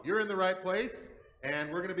You're in the right place,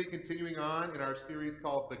 and we're going to be continuing on in our series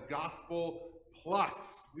called The Gospel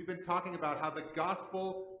Plus. We've been talking about how the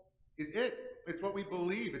gospel is it. It's what we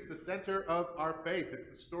believe. It's the center of our faith. It's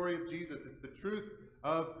the story of Jesus. It's the truth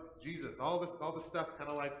of Jesus. All the stuff kind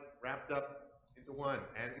of like wrapped up into one.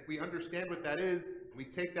 And if we understand what that is, and we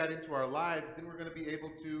take that into our lives, then we're going to be able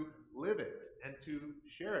to live it and to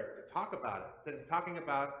share it, to talk about it, and talking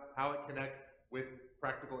about how it connects with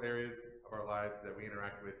practical areas of our lives that we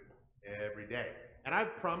interact with every day. And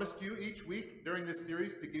I've promised you each week during this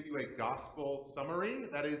series to give you a gospel summary.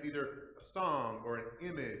 That is either a song or an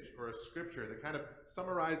image or a scripture that kind of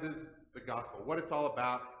summarizes the gospel, what it's all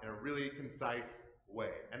about in a really concise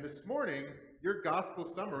way. And this morning, your gospel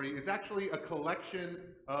summary is actually a collection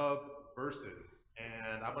of verses.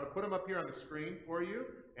 And I'm going to put them up here on the screen for you.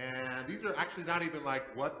 And these are actually not even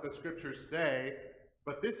like what the scriptures say,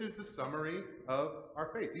 but this is the summary of our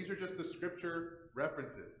faith. These are just the scripture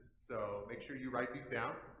references. So make sure you write these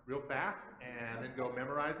down real fast and then go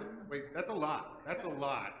memorize them. Wait, that's a lot. That's a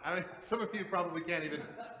lot. Some of you probably can't even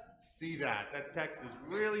see that. That text is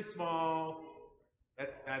really small.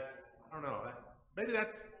 That's I don't know. Maybe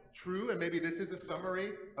that's true, and maybe this is a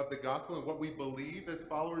summary of the gospel and what we believe as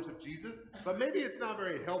followers of Jesus. But maybe it's not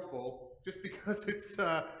very helpful just because it's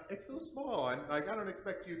so small, and like I don't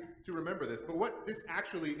expect you to remember this. But what this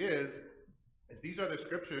actually is these are the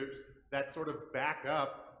scriptures that sort of back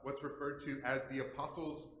up what's referred to as the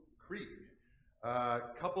Apostles' Creed. A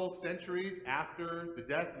couple centuries after the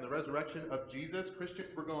death and the resurrection of Jesus, Christians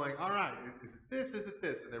were going, all right, is it this, is it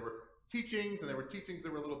this? And there were teachings, and there were teachings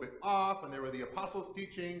that were a little bit off, and there were the apostles'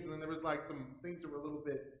 teachings, and then there was like some things that were a little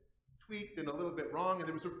bit tweaked and a little bit wrong, and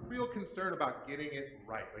there was a real concern about getting it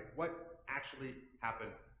right. Like, what actually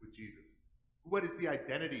happened with Jesus? What is the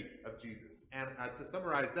identity of Jesus? And to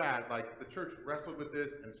summarize that, like, the church wrestled with this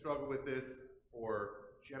and struggled with this for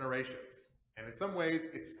generations. And in some ways,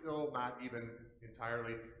 it's still not even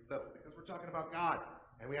entirely settled because we're talking about God,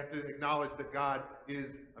 and we have to acknowledge that God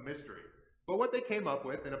is a mystery. But what they came up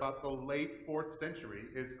with in about the late 4th century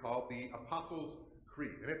is called the Apostles'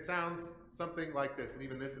 Creed. And it sounds something like this, and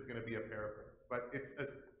even this is going to be a paraphrase. But it's a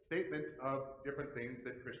statement of different things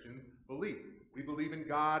that Christians believe. We believe in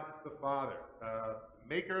God the Father,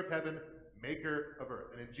 maker of heaven, maker of earth.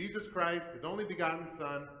 And in Jesus Christ, his only begotten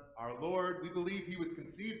Son, our Lord, we believe he was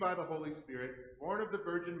conceived by the Holy Spirit, born of the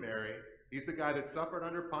Virgin Mary. He's the guy that suffered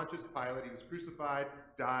under Pontius Pilate. He was crucified,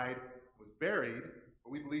 died, was buried.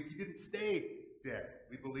 But we believe he didn't stay dead.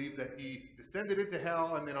 We believe that he descended into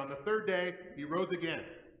hell, and then on the 3rd day, he rose again.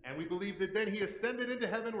 And we believe that then he ascended into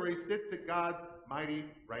heaven where he sits at God's mighty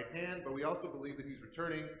right hand. But we also believe that he's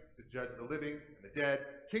returning to judge the living and the dead.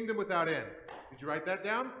 Kingdom without end. Did you write that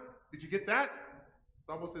down? Did you get that? It's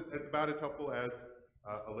almost it's about as helpful as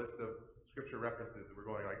a list of scripture references that we're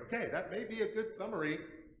going like, okay, that may be a good summary,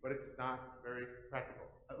 but it's not very practical.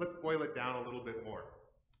 Let's boil it down a little bit more.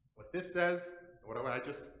 What this says, what I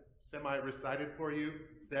just semi-recited for you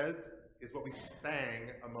says, is what we sang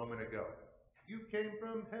a moment ago. You came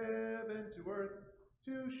from heaven to earth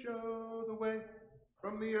to show the way,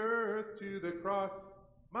 from the earth to the cross,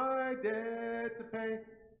 my debt to pay,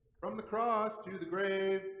 from the cross to the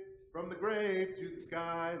grave, from the grave to the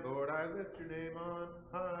sky, Lord, I lift your name on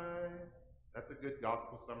high. That's a good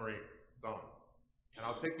gospel summary song. And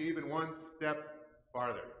I'll take you even one step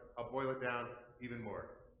farther. I'll boil it down even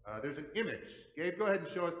more. There's an image. Gabe, go ahead and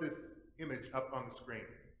show us this image up on the screen.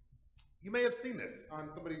 You may have seen this on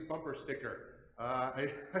somebody's bumper sticker. I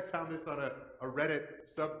found this on a Reddit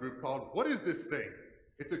subgroup called What Is This Thing?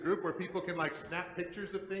 It's a group where people can like snap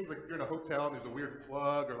pictures of things, like if you're in a hotel and there's a weird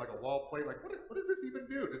plug or like a wall plate, like what does this even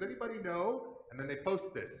do? Does anybody know? And then they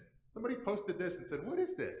post this. Somebody posted this and said, what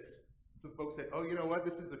is this? Some folks said, oh, you know what?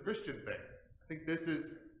 This is a Christian thing. I think this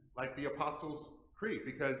is like the Apostles' Creed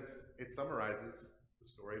because it summarizes the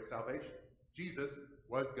story of salvation. Jesus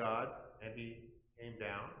was God and he came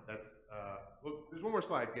down. That's, well, there's one more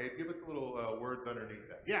slide, Gabe. Give us a little words underneath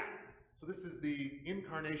that. Yeah. So this is the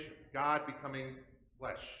incarnation, God becoming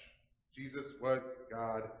flesh. Jesus was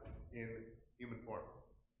God in human form.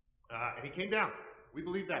 And he came down. We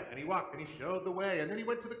believe that. And he walked and he showed the way. And then he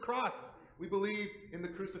went to the cross. We believe in the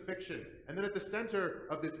crucifixion. And then at the center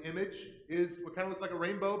of this image is what kind of looks like a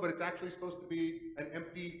rainbow, but it's actually supposed to be an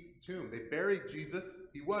empty tomb. They buried Jesus.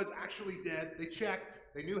 He was actually dead. They checked.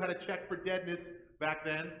 They knew how to check for deadness back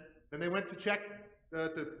then. Then they went to check to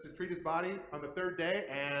treat his body on the 3rd day,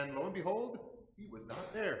 and lo and behold, he was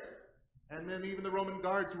not there. And then even the Roman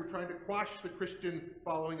guards who were trying to quash the Christian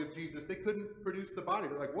following of Jesus, they couldn't produce the body.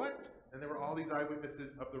 They're like, what? And there were all these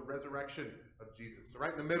eyewitnesses of the resurrection of Jesus. So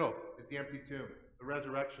right in the middle is the empty tomb. the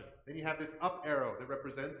resurrection. Then you have this up arrow that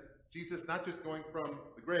represents Jesus not just going from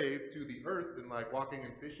the grave to the earth and like walking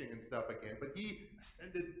and fishing and stuff again, but he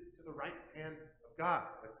ascended to the right hand of God.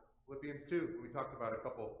 That's Philippians 2, we talked about a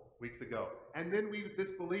couple weeks ago. And then we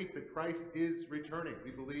this belief that Christ is returning.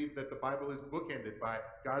 We believe that the Bible is bookended by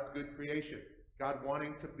God's good creation, God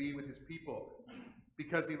wanting to be with his people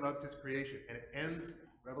because he loves his creation. And it ends,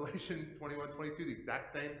 Revelation 21:22, the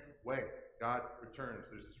exact same way. God returns.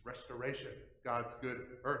 There's this restoration, God's good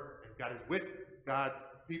earth, and God is with God's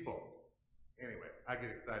people. Anyway, I get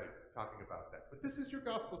excited talking about that. But this is your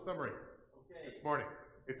gospel summary this morning.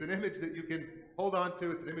 It's an image that you can hold on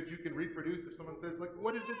to. It's an image you can reproduce. If someone says, like,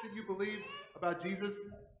 what is it that you believe about Jesus?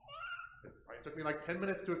 It probably took me like 10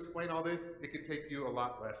 minutes to explain all this. It could take you a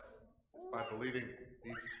lot less just by believing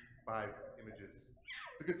these 5 images.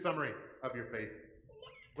 It's a good summary of your faith.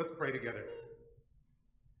 Let's pray together.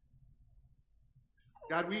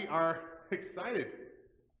 God, we are excited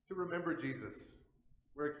to remember Jesus.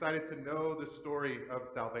 We're excited to know the story of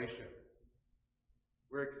salvation.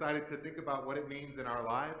 We're excited to think about what it means in our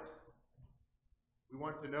lives. We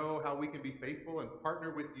want to know how we can be faithful and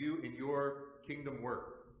partner with you in your kingdom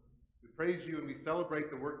work. We praise you and we celebrate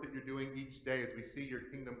the work that you're doing each day as we see your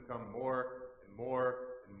kingdom come more and more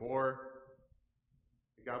and more.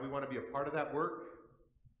 And God, we want to be a part of that work.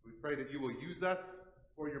 We pray that you will use us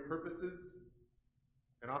for your purposes.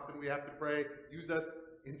 And often we have to pray, use us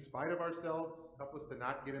in spite of ourselves. Help us to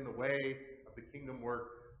not get in the way of the kingdom work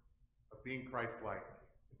of being Christ-like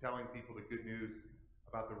and telling people the good news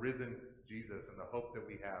about the risen Jesus and the hope that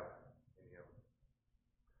we have in him.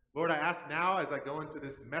 Lord, I ask now as I go into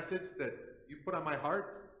this message that you put on my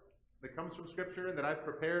heart that comes from Scripture and that I've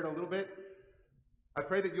prepared a little bit, I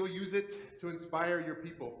pray that you'll use it to inspire your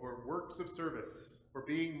people for works of service, for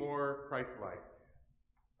being more Christ-like.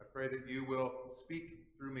 I pray that you will speak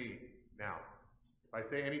through me now. If I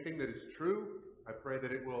say anything that is true, I pray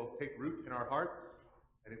that it will take root in our hearts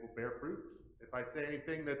and it will bear fruit. If I say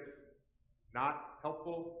anything that's not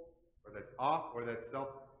helpful or that's off or that's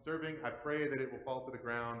self-serving, I pray that it will fall to the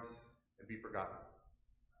ground and be forgotten.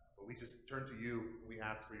 But we just turn to you. We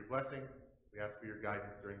ask for your blessing. We ask for your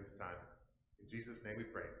guidance during this time. In Jesus' name we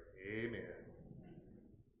pray. Amen.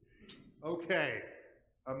 Okay.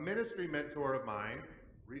 A ministry mentor of mine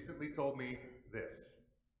recently told me this.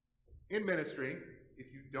 In ministry,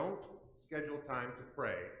 if you don't schedule time to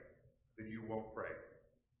pray, then you won't pray.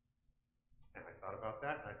 And I thought about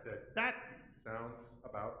that, and I said, that sounds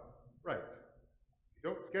about right. If you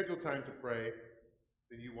don't schedule time to pray,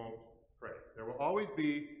 then you won't pray. There will always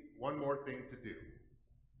be one more thing to do.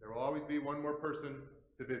 There will always be one more person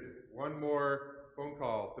to visit, one more phone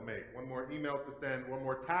call to make, one more email to send, one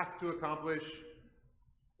more task to accomplish,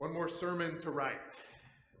 one more sermon to write.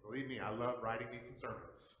 Believe me, I love writing me some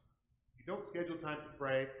sermons. If you don't schedule time to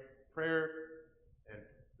pray, prayer and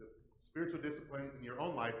the spiritual disciplines in your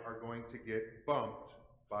own life are going to get bumped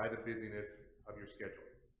by the busyness of your schedule.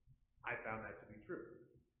 I found that to be true.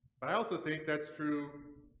 But I also think that's true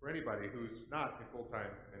for anybody who's not in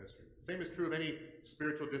full-time ministry. The same is true of any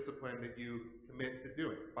spiritual discipline that you commit to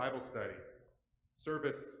doing. Bible study,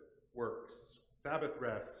 service works, Sabbath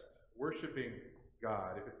rest, worshiping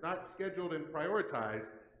God. If it's not scheduled and prioritized,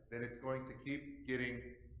 then it's going to keep getting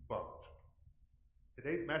bumped.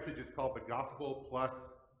 Today's message is called The Gospel Plus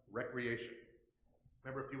Recreation.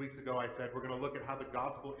 Remember a few weeks ago I said we're going to look at how the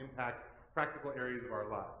gospel impacts practical areas of our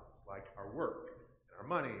lives, like our work, and our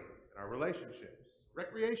money, and our relationships.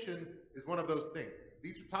 Recreation is one of those things.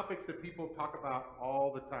 These are topics that people talk about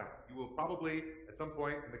all the time. You will probably, at some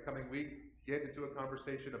point in the coming week, get into a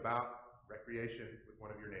conversation about recreation with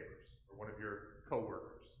one of your neighbors or one of your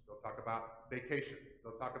coworkers. They'll talk about vacations.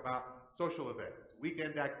 They'll talk about social events,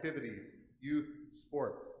 weekend activities, youth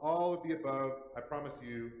sports, all of the above. I promise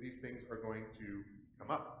you, these things are going to come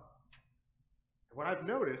up. And what I've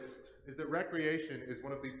noticed is that recreation is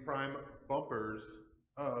one of the prime bumpers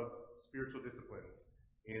of spiritual disciplines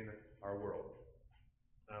in our world.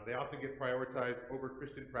 They often get prioritized over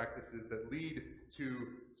Christian practices that lead to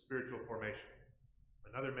spiritual formation.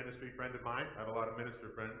 Another ministry friend of mine, I have a lot of minister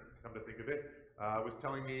friends, come to think of it, was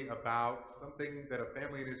telling me about something that a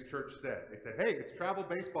family in his church said. They said, hey, it's travel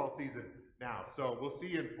baseball season now, so we'll see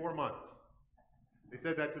you in 4 months. They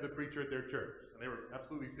said that to the preacher at their church, and they were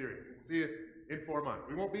absolutely serious. We'll see you in 4 months.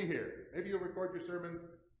 We won't be here. Maybe you'll record your sermons.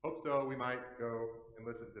 Hope so. We might go and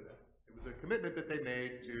listen to them. It was a commitment that they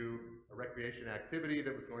made to a recreation activity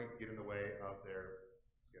that was going to get in the way of their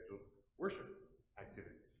scheduled worship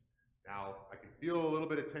activities. Now, I can feel a little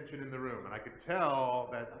bit of tension in the room, and I can tell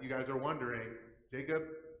that you guys are wondering, Jacob,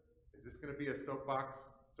 is this going to be a soapbox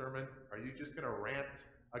sermon? Are you just going to rant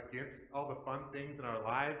against all the fun things in our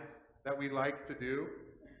lives that we like to do?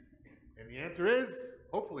 And the answer is,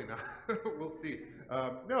 hopefully not. We'll see.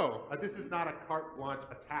 No, this is not a carte blanche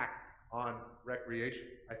attack on recreation.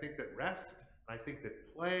 I think that rest, I think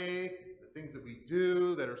that play, the things that we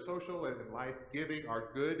do that are social and life-giving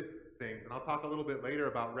are good things. And I'll talk a little bit later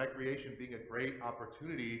about recreation being a great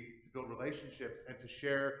opportunity to build relationships and to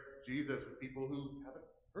share Jesus with people who haven't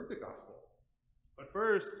heard the gospel. But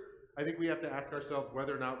first, I think we have to ask ourselves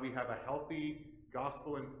whether or not we have a healthy,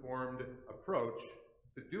 gospel-informed approach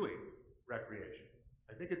to doing recreation.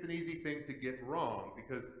 I think it's an easy thing to get wrong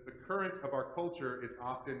because the current of our culture is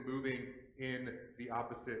often moving in the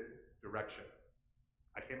opposite direction.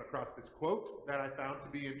 I came across this quote that I found to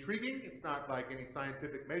be intriguing. It's not like any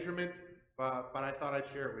scientific measurement, but I thought I'd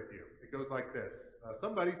share it with you. It goes like this.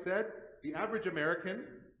 Somebody said, the average American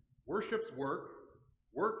worships work,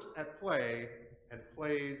 works at play, and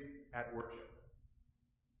plays at worship.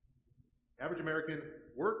 The average American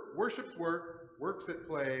worships work, works at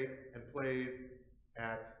play, and plays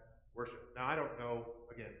at worship. Now, I don't know,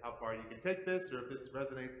 again, how far you can take this or if this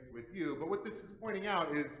resonates with you, but what this is pointing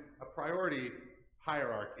out is a priority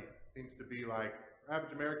hierarchy. It seems to be like, for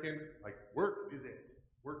average American, like work is it.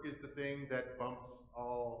 Work is the thing that bumps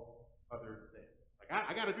all other things. Like,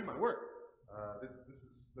 I got to do my work. This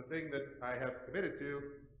is the thing that I have committed to.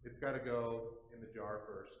 It's got to go in the jar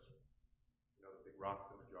first. You know, the big rocks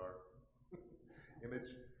in the jar image.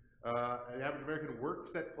 The average American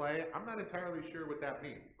works at play. I'm not entirely sure what that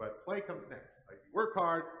means, but play comes next. Like, we work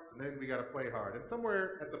hard, and then we got to play hard. And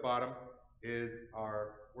somewhere at the bottom is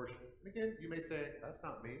our worship. And again, you may say, that's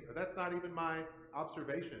not me, or that's not even my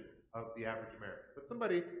observation of the average American. But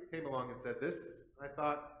somebody came along and said this, and I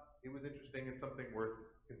thought it was interesting and something worth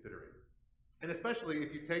considering. And especially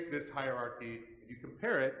if you take this hierarchy and you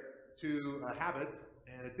compare it to a habit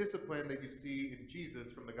and a discipline that you see in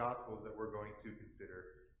Jesus from the Gospels that we're going to consider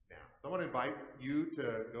now. So I want to invite you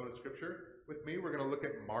to go to Scripture with me. We're going to look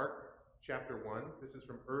at Mark chapter 1. This is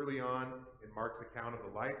from early on in Mark's account of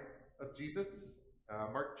the life of Jesus.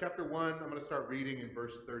 Mark chapter 1, I'm going to start reading in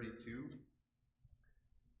verse 32.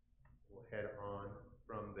 We'll head on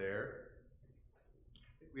from there.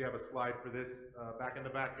 I think we have a slide for this back in the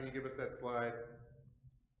back. Can you give us that slide?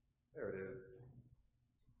 There it is.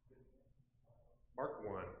 Mark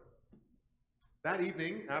 1. That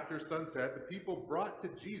evening, after sunset, the people brought to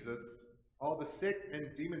Jesus all the sick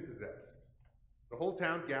and demon-possessed. The whole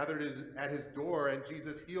town gathered at his door, and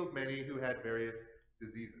Jesus healed many who had various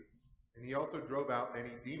diseases. And he also drove out many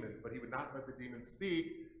demons, but he would not let the demons speak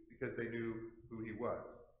because they knew who he was.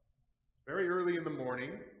 Very early in the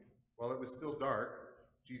morning, while it was still dark,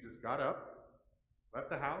 Jesus got up, left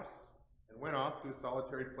the house, and went off to a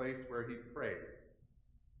solitary place where he prayed.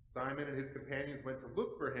 Simon and his companions went to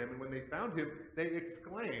look for him, and when they found him, they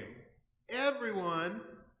exclaimed, "Everyone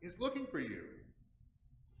is looking for you."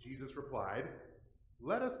 Jesus replied,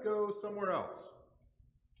 "Let us go somewhere else,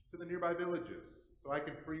 to the nearby villages, so I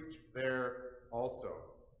can preach there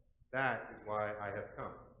also. That is why I have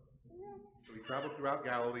come." So he traveled throughout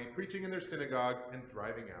Galilee, preaching in their synagogues and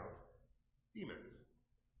driving out demons.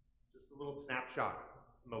 Just a little snapshot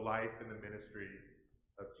from the life and the ministry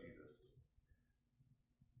of Jesus.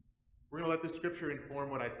 We're going to let this scripture inform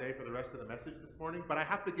what I say for the rest of the message this morning, but I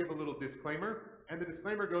have to give a little disclaimer, and the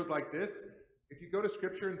disclaimer goes like this. If you go to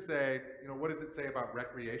scripture and say, what does it say about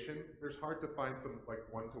recreation? There's hard to find some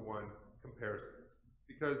one-to-one comparisons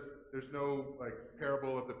because there's no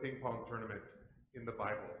parable of the ping pong tournament in the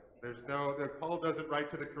Bible. Paul doesn't write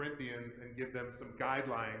to the Corinthians and give them some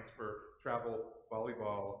guidelines for travel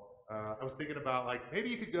volleyball. I was thinking about maybe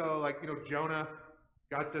you could go Jonah.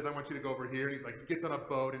 God says, "I want you to go over here," and he gets on a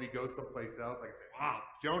boat and he goes someplace else. I can say, wow,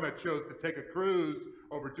 Jonah chose to take a cruise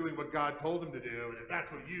over doing what God told him to do, and if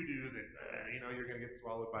that's what you do, then you're going to get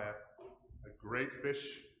swallowed by a great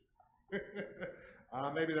fish.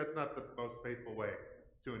 Maybe that's not the most faithful way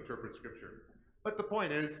to interpret Scripture. But the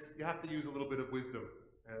point is, you have to use a little bit of wisdom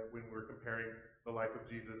when we're comparing the life of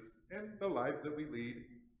Jesus and the lives that we lead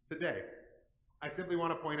today. I simply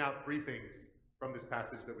want to point out three things from this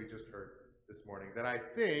passage that we just heard this morning that I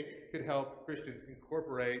think could help Christians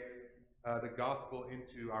incorporate the gospel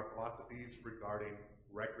into our philosophies regarding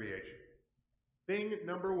recreation. Thing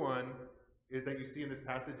number one is that you see in this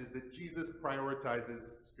passage is that Jesus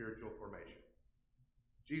prioritizes spiritual formation.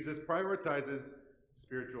 Jesus prioritizes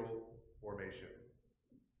spiritual formation.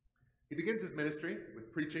 He begins his ministry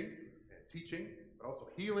with preaching and teaching, but also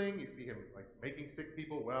healing. You see him making sick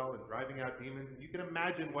people well and driving out demons, and you can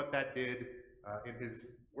imagine what that did in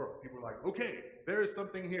his world. People were like, okay, there is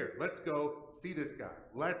something here. Let's go see this guy.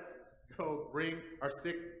 Let's Go bring our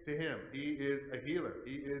sick to him. He is a healer.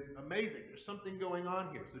 He is amazing. There's something going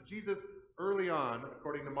on here. So Jesus, early on,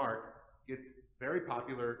 according to Mark, gets very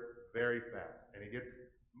popular very fast. And he gets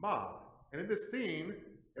mobbed. And in this scene,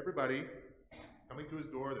 everybody is coming to his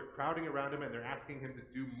door. They're crowding around him, and they're asking him to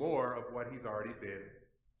do more of what he's already been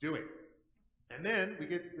doing. And then we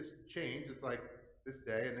get this change. It's like this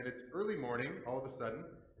day, and then it's early morning all of a sudden,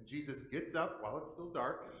 and Jesus gets up while it's still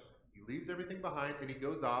dark. He leaves everything behind, and he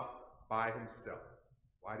goes off by himself.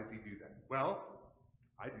 Why does he do that? Well,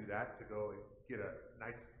 I do that to go and get a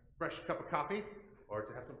nice fresh cup of coffee, or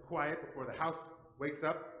to have some quiet before the house wakes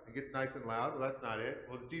up and gets nice and loud. Well, that's not it.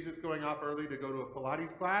 Well, is Jesus going off early to go to a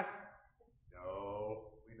Pilates class? No,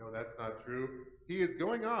 we know that's not true. He is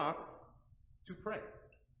going off to pray,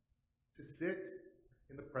 to sit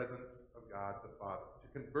in the presence of God the Father,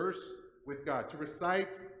 to converse with God, to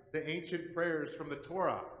recite the ancient prayers from the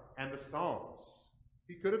Torah and the Psalms.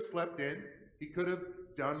 He could have slept in. He could have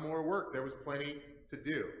done more work. There was plenty to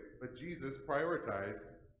do. But Jesus prioritized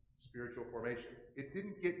spiritual formation. It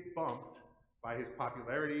didn't get bumped by his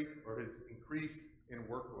popularity or his increase in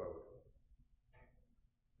workload.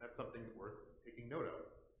 That's something worth taking note of,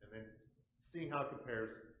 and then seeing how it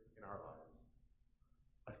compares in our lives.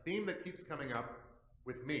 A theme that keeps coming up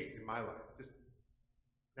with me in my life, just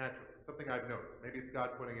naturally, something I've noticed. Maybe it's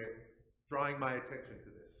God drawing my attention to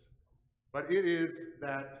this. But it is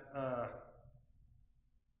that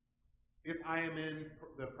if I am in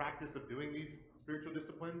the practice of doing these spiritual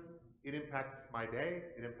disciplines, it impacts my day,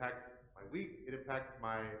 it impacts my week, it impacts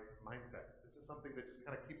my mindset. This is something that just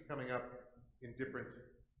kind of keeps coming up in different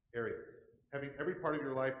areas. Having every part of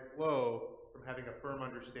your life flow from having a firm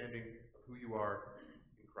understanding of who you are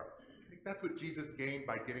in Christ. I think that's what Jesus gained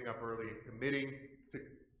by getting up early and committing to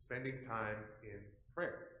spending time in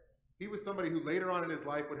prayer. He was somebody who later on in his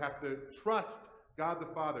life would have to trust God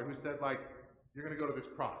the Father, who said, like, you're going to go to this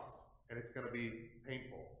cross, and it's going to be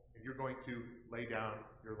painful, and you're going to lay down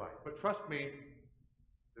your life. But trust me,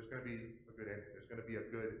 there's going to be a good ending. There's going to be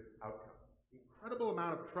a good outcome. Incredible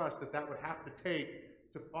amount of trust that would have to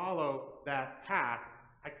take to follow that path,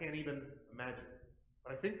 I can't even imagine.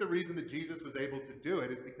 But I think the reason that Jesus was able to do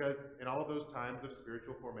it is because in all of those times of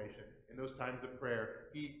spiritual formation, in those times of prayer,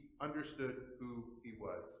 he understood who he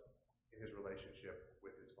was in his relationship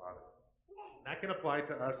with his Father. And that can apply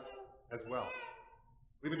to us as well.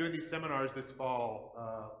 We've been doing these seminars this fall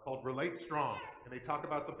called Relate Strong, and they talk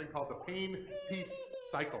about something called the pain-peace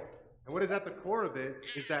cycle. And what is at the core of it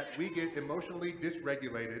is that we get emotionally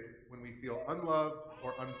dysregulated when we feel unloved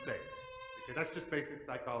or unsafe. Okay, that's just basic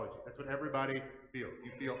psychology. That's what everybody feels.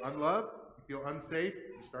 You feel unloved, you feel unsafe,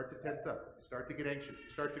 you start to tense up, you start to get anxious,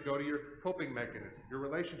 you start to go to your coping mechanism, your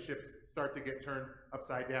relationships start to get turned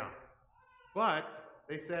upside down. But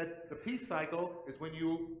they said the peace cycle is when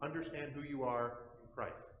you understand who you are in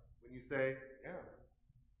Christ. When you say, yeah,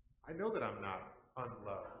 I know that I'm not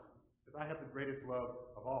unloved, because I have the greatest love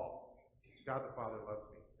of all. God the Father loves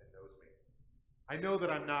me and knows me. I know that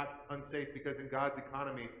I'm not unsafe because in God's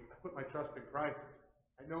economy, I put my trust in Christ.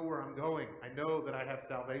 I know where I'm going. I know that I have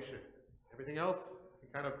salvation. Everything else can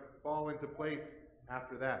kind of fall into place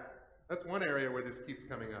after that. That's one area where this keeps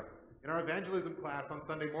coming up. In our evangelism class on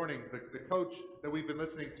Sunday mornings, the coach that we've been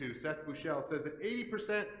listening to, Seth Bushell, says that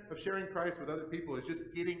 80% of sharing Christ with other people is just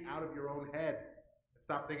getting out of your own head.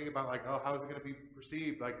 Stop thinking about, like, oh, how is it going to be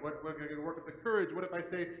perceived? Like, what are going to work up the courage? What if I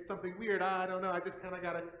say something weird? I don't know. I just kind of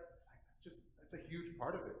got to. That's a huge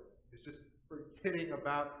part of it. It's just forgetting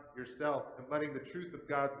about yourself and letting the truth of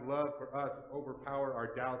God's love for us overpower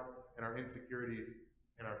our doubts and our insecurities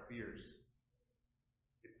and our fears.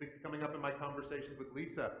 It's been coming up in my conversations with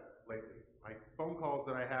Lisa lately, my phone calls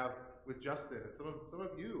that I have with Justin, and some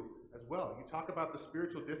of you as well. You talk about the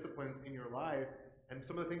spiritual disciplines in your life, and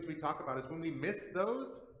some of the things we talk about is when we miss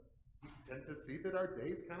those, we tend to see that our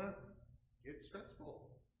days kind of get stressful.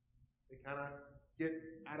 They kind of get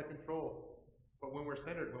out of control. But when we're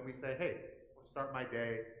centered, when we say, hey, I want to start my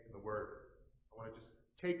day in the Word, I want to just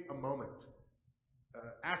take a moment.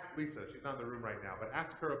 Ask Lisa, she's not in the room right now, but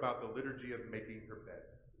ask her about the liturgy of making her bed.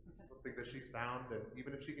 This is something that she's found, and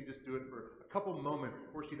even if she can just do it for a couple moments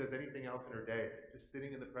before she does anything else in her day, just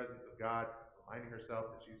sitting in the presence of God, reminding herself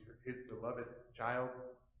that she's his beloved child,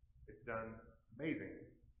 it's done amazing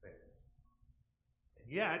things.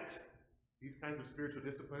 And yet, these kinds of spiritual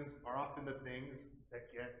disciplines are often the things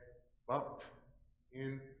that get bumped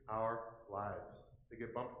in our lives. They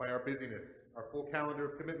get bumped by our busyness, our full calendar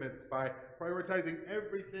of commitments, by prioritizing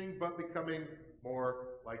everything but becoming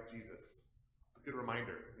more like Jesus. It's a good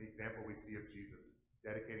reminder, the example we see of Jesus,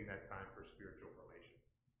 dedicating that time for spiritual formation.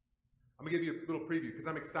 I'm going to give you a little preview because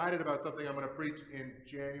I'm excited about something I'm going to preach in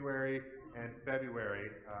January and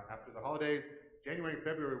February after the holidays. January and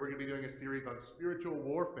February, we're going to be doing a series on spiritual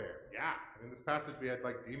warfare. Yeah, in this passage we had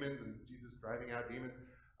like demons and Jesus driving out demons.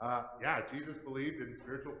 Jesus believed in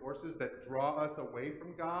spiritual forces that draw us away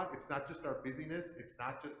from God. It's not just our busyness. It's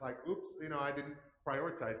not just like, oops, I didn't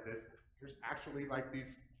prioritize this. There's actually like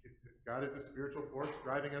these, if God is a spiritual force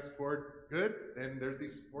driving us toward good, then there's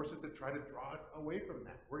these forces that try to draw us away from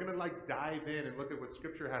that. We're going to like dive in and look at what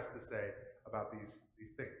Scripture has to say about these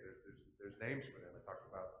things. There's names for them. It talks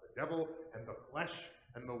about the devil and the flesh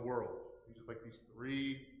and the world. These are like these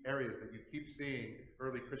three areas that you keep seeing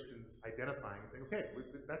early Christians identifying and saying, okay,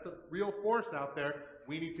 that's a real force out there.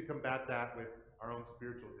 We need to combat that with our own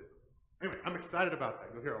spiritual discipline. Anyway, I'm excited about that.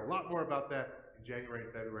 You'll hear a lot more about that in January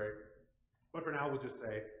and February. But for now, we'll just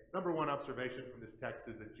say, number one observation from this text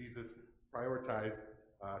is that Jesus prioritized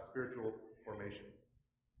spiritual formation.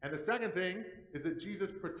 And the second thing is that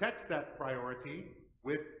Jesus protects that priority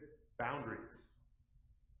with boundaries.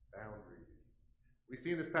 Boundaries. We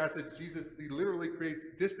see in this passage, he literally creates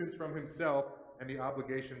distance from himself and the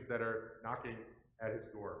obligations that are knocking at his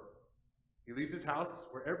door. He leaves his house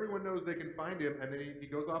where everyone knows they can find him, and then he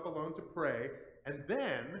goes off alone to pray. And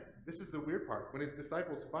then, this is the weird part, when his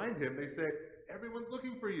disciples find him, they say, everyone's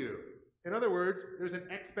looking for you. In other words, there's an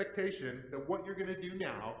expectation that what you're going to do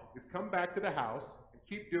now is come back to the house and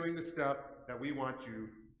keep doing the stuff that we want you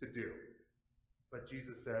to do. But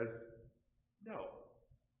Jesus says, no.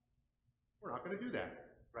 We're not going to do that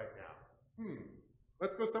right now.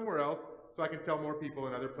 Let's go somewhere else so I can tell more people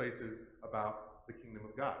in other places about the kingdom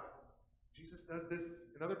of God. Jesus does this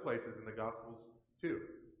in other places in the Gospels too.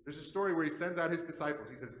 There's a story where he sends out his disciples.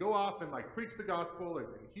 He says, go off and like preach the gospel and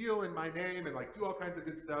heal in my name and like do all kinds of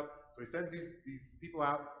good stuff. So he sends these people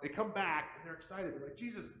out. They come back and they're excited. They're like,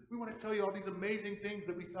 Jesus, we want to tell you all these amazing things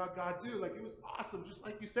that we saw God do. Like it was awesome, just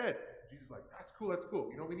like you said. Jesus is like, that's cool, that's cool.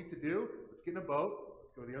 You know what we need to do? Let's get in a boat.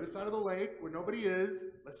 Let's go to the other side of the lake where nobody is.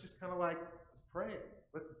 Let's just kind of like, let's pray.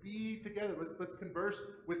 Let's be together. Let's converse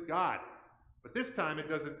with God. But this time it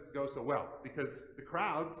doesn't go so well because the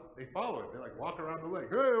crowds, they follow him. They like walk around the lake.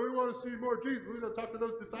 Hey, we want to see more Jesus. We want to talk to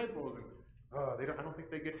those disciples. And I don't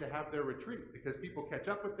think they get to have their retreat because people catch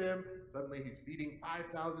up with them. Suddenly he's feeding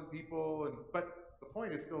 5,000 people. But the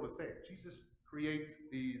point is still the same. Jesus creates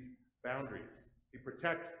these boundaries. He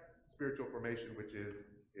protects spiritual formation, which is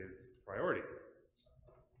his priority.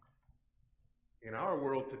 In our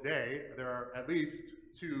world today, there are at least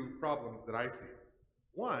two problems that I see.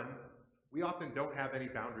 One, we often don't have any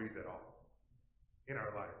boundaries at all in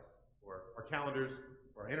our lives, or our calendars,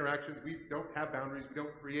 or our interactions. We don't have boundaries. We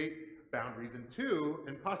don't create boundaries. And two,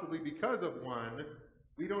 and possibly because of one,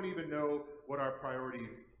 we don't even know what our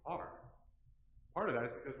priorities are. Part of that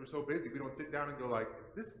is because we're so busy, we don't sit down and go like,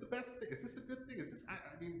 is this the best thing? Is this a good thing? Is this,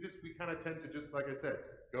 we kind of tend to just, like I said,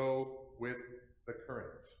 go with the current.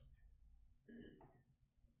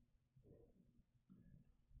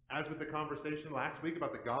 As with the conversation last week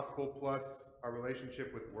about the gospel plus our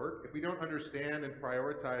relationship with work, if we don't understand and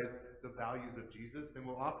prioritize the values of Jesus, then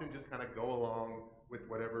we'll often just kind of go along with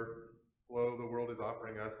whatever flow the world is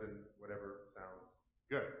offering us and whatever sounds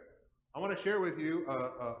good. I want to share with you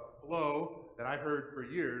a flow that I heard for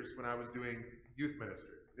years when I was doing youth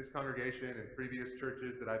ministry. This congregation and previous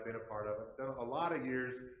churches that I've been a part of, I've done a lot of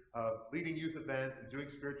years of leading youth events and doing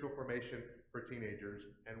spiritual formation for teenagers.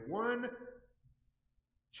 And one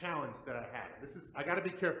challenge that I had, I got to be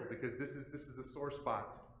careful because this is a sore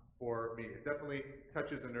spot for me. It definitely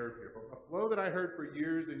touches a nerve here. But a flow that I heard for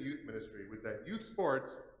years in youth ministry was that youth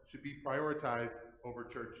sports should be prioritized over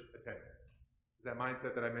church attendance. That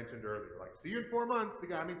mindset that I mentioned earlier. Like, see you in 4 months,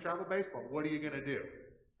 travel baseball. What are you going to do?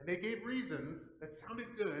 And they gave reasons that sounded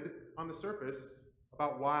good on the surface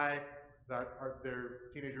about why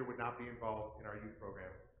their teenager would not be involved in our youth program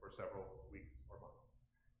for several weeks or months.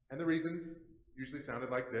 And the reasons usually sounded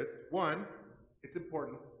like this. One, it's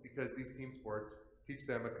important because these team sports teach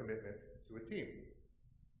them a commitment to a team.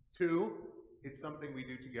 Two, it's something we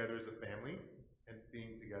do together as a family, and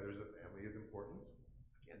being together as a family is important.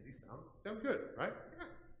 Again, these sound good, right?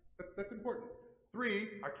 Yeah, that's important. Three,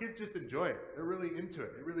 our kids just enjoy it. They're really into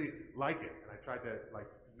it. They really like it. And I tried to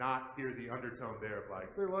not hear the undertone there of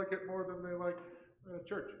they like it more than they like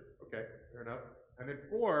church. Okay, fair enough. And then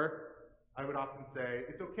four, I would often say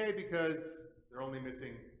it's okay because they're only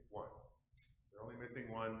missing one. They're only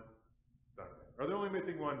missing one Sunday. Or they're only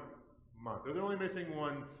missing 1 month. Or they're only missing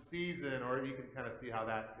one season. Or you can kind of see how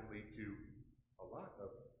that can lead to a lot of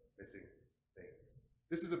missing things.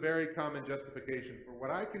 This is a very common justification for what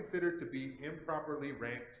I consider to be improperly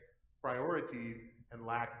ranked priorities and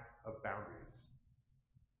lack of boundaries.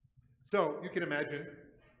 So you can imagine,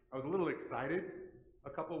 I was a little excited a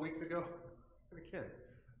couple weeks ago. And again,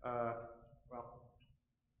 well,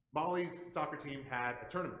 Molly's soccer team had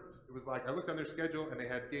a tournament. It was like, I looked on their schedule and they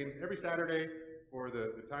had games every Saturday for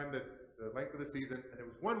the length of the season, and there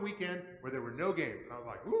was one weekend where there were no games. And I was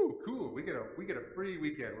like, ooh, cool, we get a free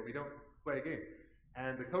weekend where we don't play games.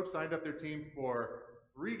 And the coach signed up their team for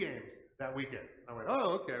 3 games that weekend. I went,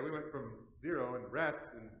 oh, okay. We went from 0 and rest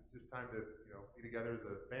and just time to be together as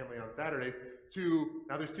a family on Saturdays to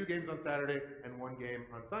now there's 2 games on Saturday and 1 game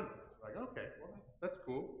on Sunday. Like, okay, well that's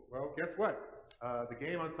cool. Well, guess what? The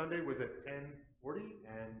game on Sunday was at 10:40,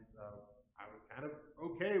 and I was kind of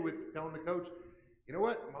okay with telling the coach, you know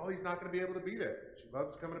what? Molly's not going to be able to be there. She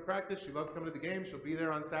loves coming to practice. She loves coming to the game. She'll be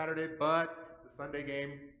there on Saturday, but the Sunday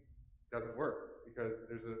game doesn't work because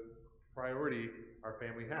there's a priority our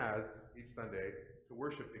family has each Sunday to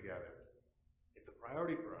worship together. It's a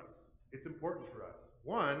priority for us. It's important for us.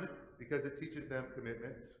 1, because it teaches them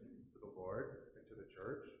commitment to the Lord and to the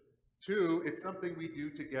church. 2, it's something we do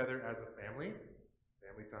together as a family.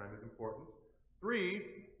 Family time is important. 3,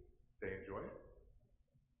 they enjoy it.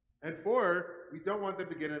 And 4, we don't want them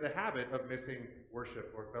to get into the habit of missing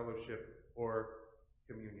worship or fellowship or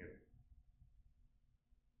communion.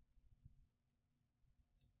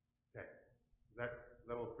 Okay. Is that a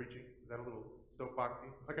little preaching? Is that a little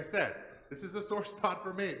soapboxy? Like I said, this is a sore spot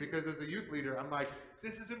for me because as a youth leader, I'm like,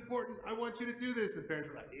 this is important. I want you to do this. And parents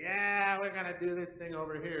are like, yeah, we're going to do this thing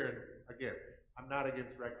over here. And again, I'm not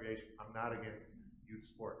against recreation. I'm not against youth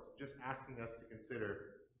sports. Just asking us to consider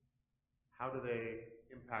how do they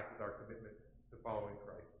impact with our commitment to following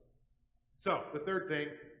Christ. So, the third thing,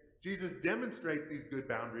 Jesus demonstrates these good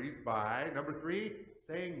boundaries by, number 3,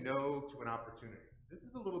 saying no to an opportunity. This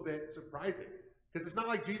is a little bit surprising because it's not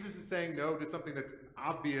like Jesus is saying no to something that's an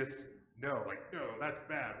obvious no, like, no, that's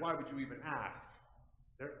bad. Why would you even ask?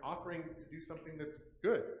 They're offering to do something that's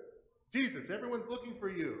good. Jesus, everyone's looking for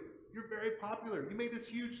you. You're very popular. You made this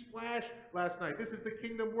huge splash last night. This is the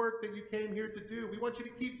kingdom work that you came here to do. We want you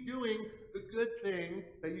to keep doing the good thing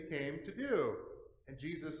that you came to do. And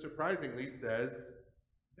Jesus surprisingly says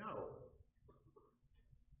no.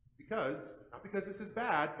 Not because this is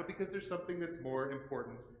bad, but because there's something that's more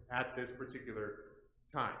important at this particular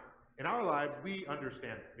time. In our lives, we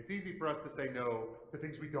understand it. It's easy for us to say no to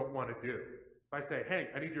things we don't want to do. If I say, hey,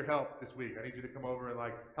 I need your help this week. I need you to come over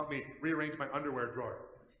and help me rearrange my underwear drawer.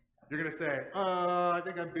 You're going to say, I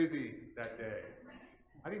think I'm busy that day.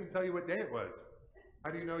 I didn't even tell you what day it was.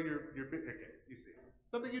 How do you know you're busy? Okay, you see.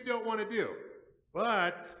 Something you don't want to do.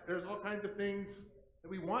 But there's all kinds of things that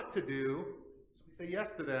we want to do, so we say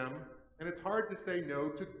yes to them, and it's hard to say no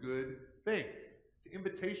to good things, to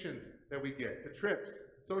invitations that we get, to trips,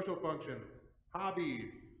 social functions,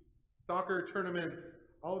 hobbies, soccer tournaments,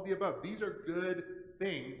 all of the above. These are good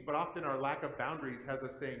things, but often our lack of boundaries has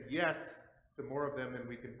us saying yes to more of them than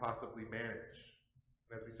we can possibly manage.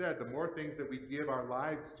 And as we said, the more things that we give our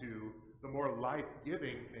lives to, the more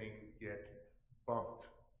life-giving things get bumped.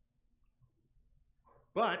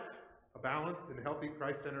 But a balanced and healthy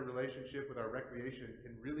Christ-centered relationship with our recreation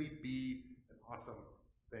can really be an awesome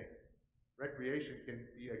thing. Recreation can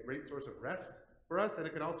be a great source of rest for us, and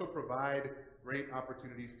it can also provide great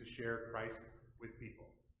opportunities to share Christ with people.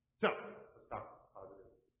 So, let's talk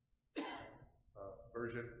positive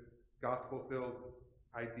version, gospel-filled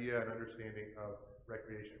idea and understanding of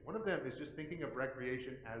recreation. One of them is just thinking of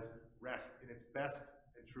recreation as rest in its best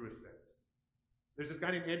and truest sense. There's this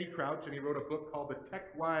guy named Andy Crouch, and he wrote a book called The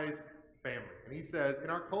Tech-Wise Family. And he says, in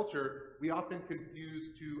our culture, we often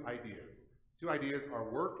confuse 2 ideas. 2 ideas are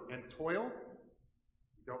work and toil.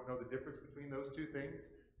 We don't know the difference between those 2 things.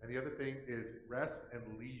 And the other thing is rest and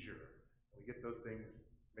leisure. We get those things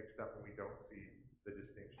mixed up and we don't see the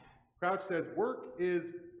distinction. Crouch says, work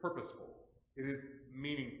is purposeful. It is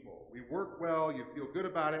meaningful. We work well, you feel good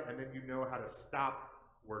about it, and then you know how to stop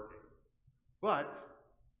working. But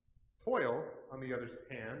toil, on the other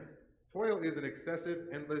hand, toil is an excessive,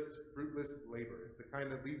 endless, fruitless labor. It's the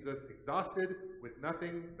kind that leaves us exhausted with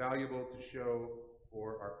nothing valuable to show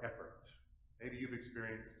for our effort. Maybe you've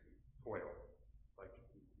experienced toil. Like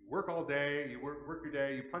you work all day, you work your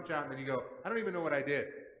day, you punch out, and then you go, I don't even know what I did.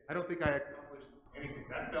 I don't think I accomplished anything.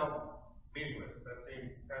 That felt meaningless. That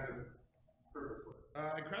seemed kind of purposeless.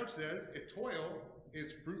 And Crouch says, if toil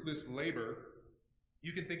is fruitless labor,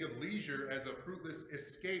 you can think of leisure as a fruitless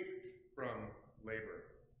escape from labor.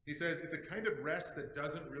 He says it's a kind of rest that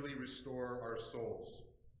doesn't really restore our souls.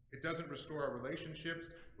 It doesn't restore our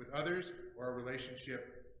relationships with others or our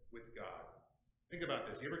relationship with God. Think about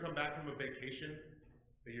this. You ever come back from a vacation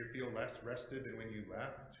that you feel less rested than when you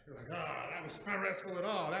left? You're like, that was not restful at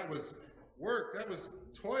all. That was work. That was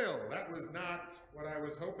toil. That was not what I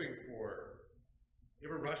was hoping for. You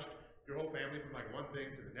ever rushed your whole family from like one thing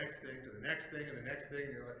to the next thing to the next thing and the next thing?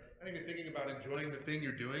 And you're like, not even thinking about enjoying the thing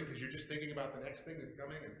you're doing because you're just thinking about the next thing that's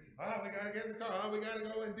coming. And, we got to get in the car. We got to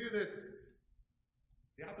go and do this.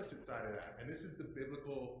 The opposite side of that. And this is the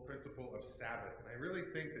biblical principle of Sabbath. And I really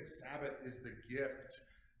think that Sabbath is the gift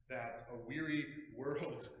that a weary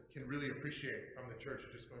world can really appreciate from the church.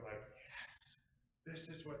 Just going like, yes, this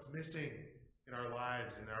is what's missing in our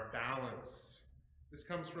lives, in our balance. This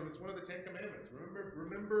comes from, it's one of the 10 Commandments.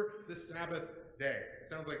 Remember the Sabbath day. It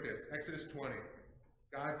sounds like this. Exodus 20.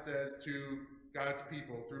 God says to God's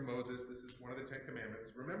people through Moses, this is one of the 10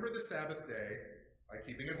 Commandments, remember the Sabbath day by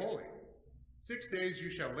keeping it holy. 6 days you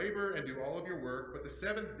shall labor and do all of your work, but the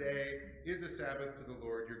seventh day is a Sabbath to the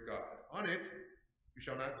Lord your God. On it you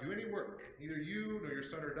shall not do any work, neither you nor your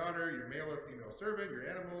son or daughter, your male or female servant, your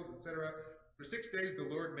animals, etc. For 6 days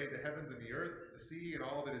the Lord made the heavens and the earth, the sea, and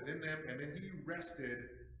all that is in them, and then he rested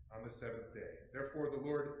on the seventh day. Therefore the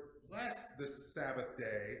Lord blessed the Sabbath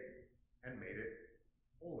day and made it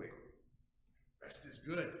holy. Rest is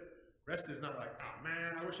good. Rest is not like, oh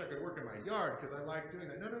man, I wish I could work in my yard because I like doing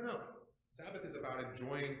that. No. Sabbath is about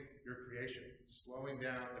enjoying your creation, slowing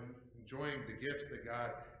down and enjoying the gifts that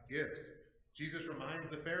God gives. Jesus reminds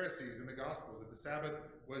the Pharisees in the Gospels that the Sabbath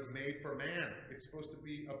was made for man. It's supposed to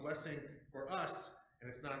be a blessing for us, and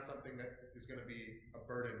it's not something that is going to be a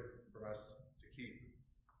burden for us to keep.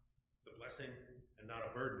 It's a blessing and not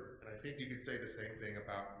a burden. And I think you could say the same thing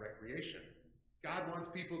about recreation. God wants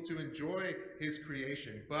people to enjoy his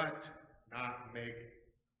creation, but not make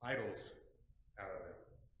idols out of it.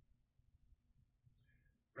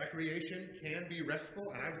 Recreation can be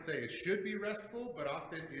restful, and I would say it should be restful, but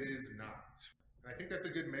often it is not. And I think that's a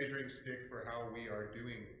good measuring stick for how we are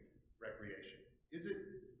doing recreation. Is it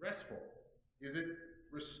restful? Is it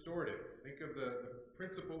restorative? Think of the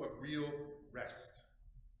principle of real rest.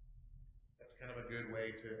 That's kind of a good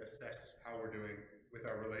way to assess how we're doing with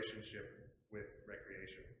our relationship with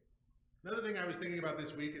recreation. Another thing I was thinking about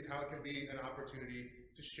this week is how it can be an opportunity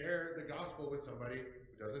to share the gospel with somebody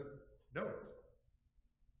who doesn't know it.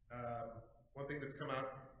 One thing that's come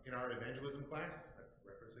out in our evangelism class,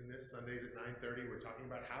 I'm referencing this, Sundays at 9:30, we're talking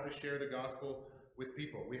about how to share the gospel with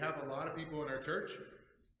people. We have a lot of people in our church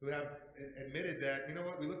who have admitted that, you know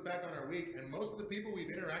what, we look back on our week and most of the people we've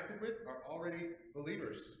interacted with are already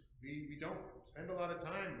believers. We don't spend a lot of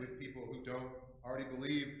time with people who don't already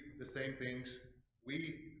believe the same things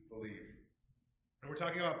we believe. And we're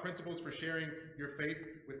talking about principles for sharing your faith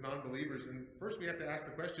with non-believers. And first we have to ask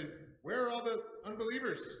the question, where are all the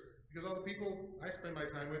unbelievers? Because all the people I spend my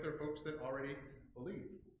time with are folks that already believe.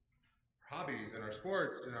 Our hobbies and our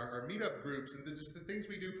sports and our meetup groups and just the things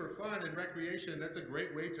we do for fun and recreation, that's a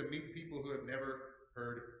great way to meet people who have never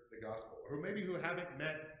heard the gospel. Or maybe who haven't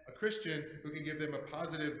met a Christian who can give them a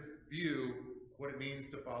positive view of what it means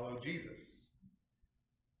to follow Jesus.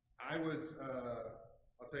 I'll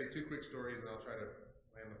tell you two quick stories and I'll try to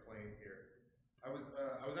land the plane here. I was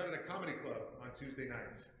out at a comedy club on Tuesday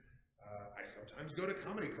night. I sometimes go to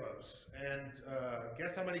comedy clubs, and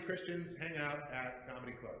guess how many Christians hang out at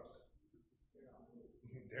comedy clubs?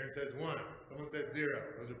 Darren says 1. Someone said 0.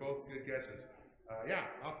 Those are both good guesses.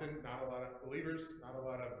 Often not a lot of believers, not a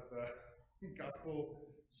lot of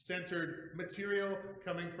gospel-centered material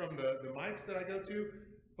coming from the mics that I go to.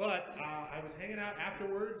 But I was hanging out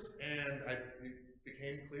afterwards, and it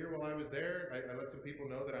became clear while I was there. I let some people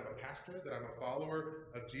know that I'm a pastor, that I'm a follower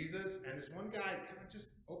of Jesus, and this one guy kind of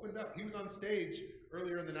just opened up. He was on stage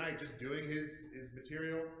earlier in the night just doing his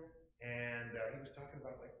material, and he was talking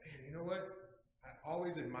about, like, man, you know what? I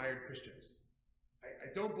always admired Christians.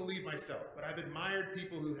 I don't believe myself, but I've admired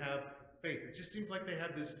people who have faith. It just seems like they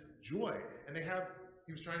have this joy, and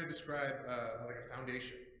he was trying to describe like a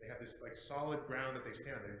foundation. They have this like solid ground that they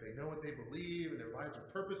stand on. They know what they believe, and their lives are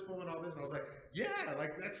purposeful and all this. And I was like, yeah,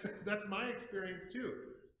 like that's my experience too.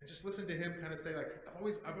 And just listen to him kind of say, like,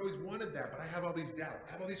 I've always wanted that, but I have all these doubts.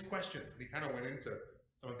 I have all these questions. And he kind of went into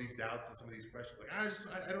some of these doubts and some of these questions. Like,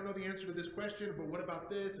 I don't know the answer to this question, but what about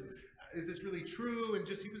this? And is this really true? And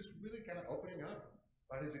he was really kind of opening up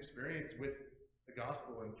about his experience with the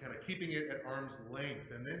gospel and kind of keeping it at arm's length.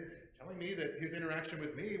 And then telling me that his interaction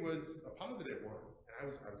with me was a positive one. I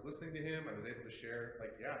was listening to him. I was able to share,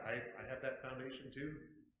 like, yeah, I have that foundation too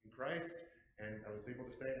in Christ. And I was able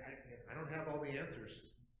to say, I don't have all the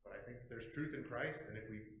answers, but I think there's truth in Christ. And if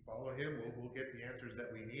we follow him, we'll get the answers that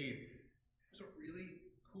we need. It was a really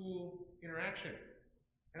cool interaction.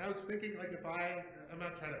 And I was thinking, like, I'm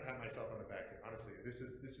not trying to pat myself on the back here, honestly. This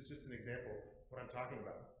is just an example of what I'm talking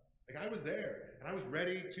about. Like, I was there, and I was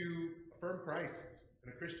ready to affirm Christ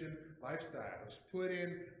and a Christian lifestyle. Just put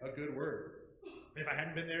in a good word. And if I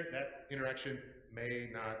hadn't been there, that interaction may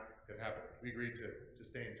not have happened. We agreed to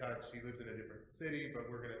stay in touch. He lives in a different city, but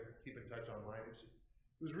we're going to keep in touch online.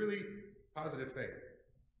 It was really a positive thing.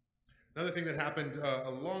 Another thing that happened a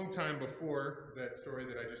long time before that story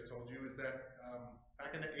that I just told you is that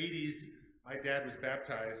back in the 80s, my dad was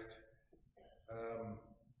baptized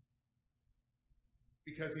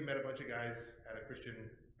because he met a bunch of guys at a Christian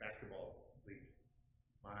basketball league.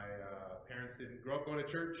 My parents didn't grow up going to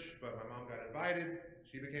church, but my mom got invited.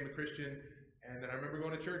 She became a Christian, and then I remember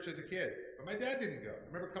going to church as a kid. But my dad didn't go. I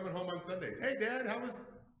remember coming home on Sundays. Hey, Dad, how was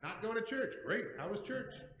not going to church? Great. How was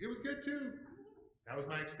church? It was good too. That was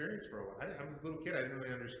my experience for a while. I was a little kid. I didn't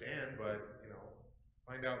really understand, but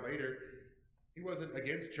find out later. He wasn't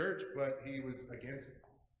against church, but he was against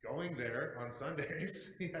going there on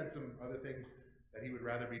Sundays. He had some other things that he would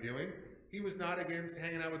rather be doing. He was not against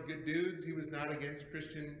hanging out with good dudes. He was not against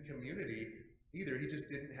Christian community either. He just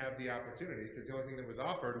didn't have the opportunity because the only thing that was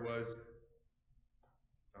offered was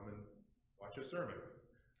come and watch a sermon.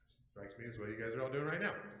 Strikes me as what you guys are all doing right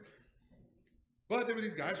now. But there were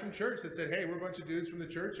these guys from church that said, hey, we're a bunch of dudes from the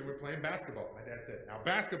church and we're playing basketball. My dad said, now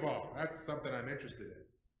basketball, that's something I'm interested in.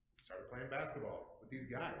 He started playing basketball with these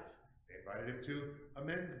guys. They invited him to a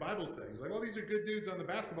men's Bible study. He's like, well, these are good dudes on the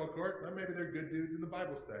basketball court. Well, maybe they're good dudes in the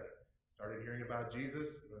Bible study. Started hearing about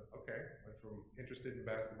Jesus. Okay, went from interested in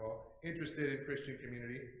basketball, interested in Christian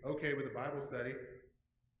community, okay with the Bible study.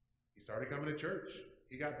 He started coming to church.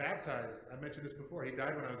 He got baptized. I mentioned this before. He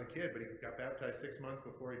died when I was a kid, but he got baptized 6 months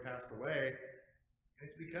before he passed away. And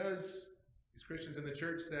it's because these Christians in the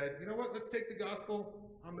church said, you know what, let's take the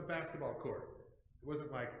gospel on the basketball court. It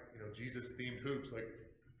wasn't like, Jesus-themed hoops, like,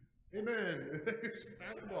 amen,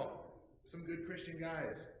 basketball. Some good Christian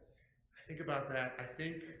guys. I think about that. I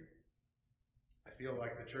feel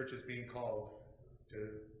like the church is being called to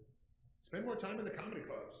spend more time in the comedy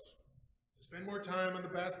clubs, to spend more time on the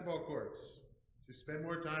basketball courts, to spend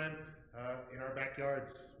more time in our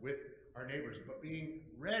backyards with our neighbors, but being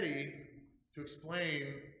ready to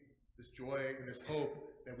explain this joy and this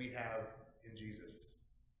hope that we have in Jesus.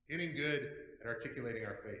 Getting good at articulating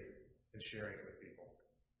our faith and sharing it with people.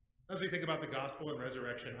 As we think about the gospel and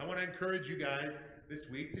resurrection, I want to encourage you guys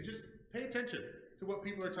this week to just pay attention to what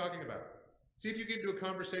people are talking about. See if you get into a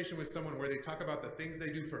conversation with someone where they talk about the things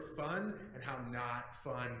they do for fun and how not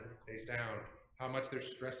fun they sound, how much they're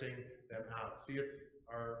stressing them out. See if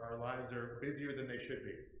our lives are busier than they should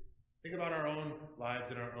be. Think about our own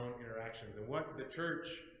lives and our own interactions and what the church,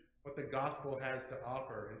 what the gospel has to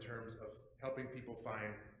offer in terms of helping people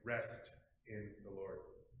find rest in the Lord.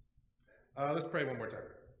 Let's pray one more time.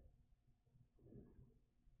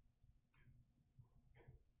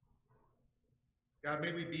 God,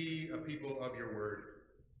 may we be a people of your word.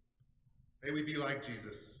 May we be like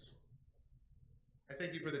Jesus. I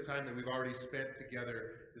thank you for the time that we've already spent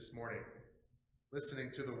together this morning,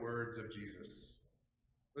 listening to the words of Jesus,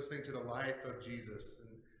 listening to the life of Jesus,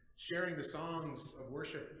 and sharing the songs of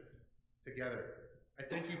worship together. I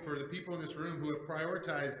thank you for the people in this room who have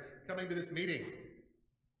prioritized coming to this meeting,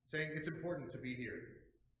 saying it's important to be here.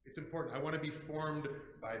 It's important. I want to be formed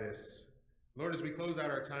by this. Lord, as we close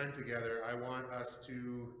out our time together, I want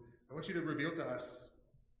you to reveal to us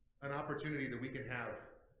an opportunity that we can have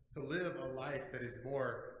to live a life that is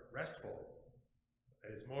more restful,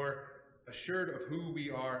 that is more assured of who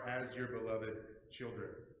we are as your beloved children.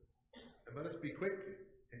 And let us be quick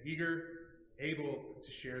and eager, able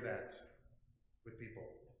to share that with people.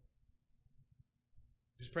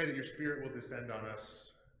 Just pray that your Spirit will descend on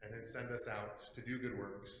us and then send us out to do good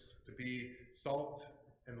works, to be salt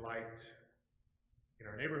and light in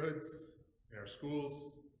our neighborhoods, in our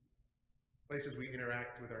schools, places we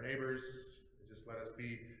interact with our neighbors. And just let us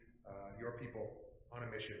be your people on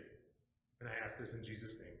a mission. And I ask this in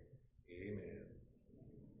Jesus' name. Amen.